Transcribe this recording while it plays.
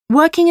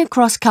Working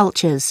across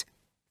cultures.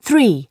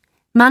 3.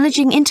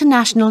 Managing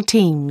international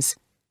teams.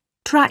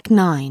 Track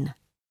 9.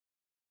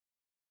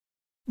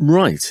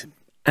 Right.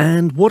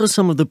 And what are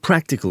some of the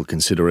practical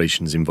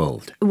considerations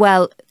involved?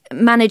 Well,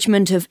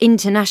 management of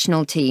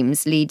international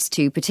teams leads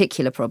to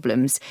particular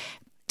problems.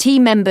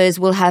 Team members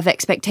will have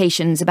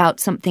expectations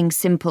about something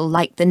simple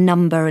like the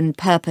number and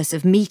purpose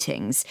of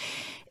meetings.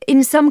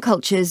 In some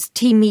cultures,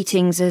 team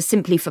meetings are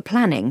simply for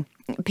planning.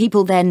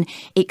 People then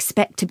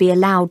expect to be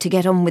allowed to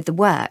get on with the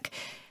work.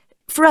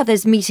 For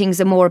others, meetings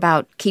are more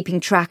about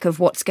keeping track of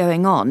what's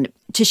going on,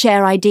 to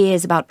share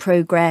ideas about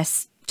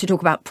progress, to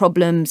talk about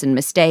problems and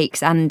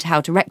mistakes and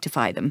how to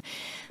rectify them.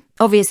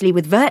 Obviously,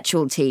 with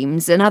virtual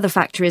teams, another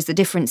factor is the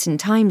difference in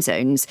time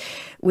zones,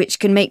 which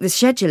can make the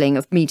scheduling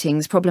of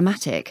meetings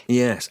problematic.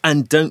 Yes,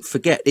 and don't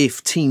forget,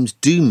 if teams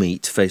do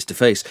meet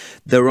face-to-face,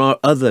 there are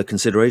other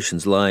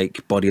considerations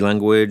like body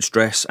language,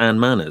 dress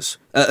and manners.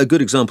 A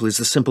good example is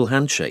the simple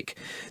handshake.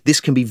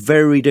 This can be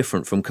very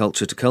different from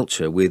culture to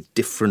culture, with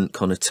different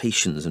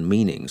connotations and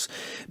meanings.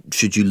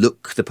 Should you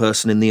look the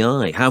person in the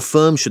eye? How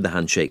firm should the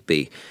handshake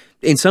be?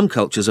 In some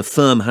cultures, a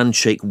firm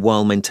handshake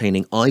while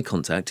maintaining eye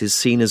contact is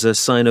seen as a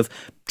sign of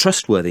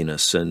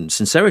trustworthiness and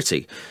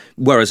sincerity,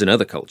 whereas in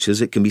other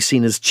cultures it can be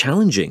seen as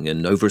challenging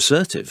and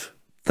over-assertive.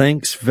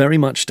 Thanks very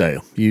much,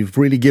 Dale. You've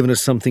really given us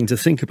something to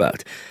think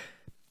about.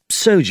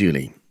 So,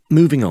 Julie,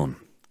 moving on.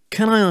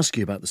 Can I ask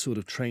you about the sort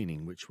of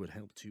training which would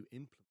help to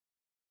implement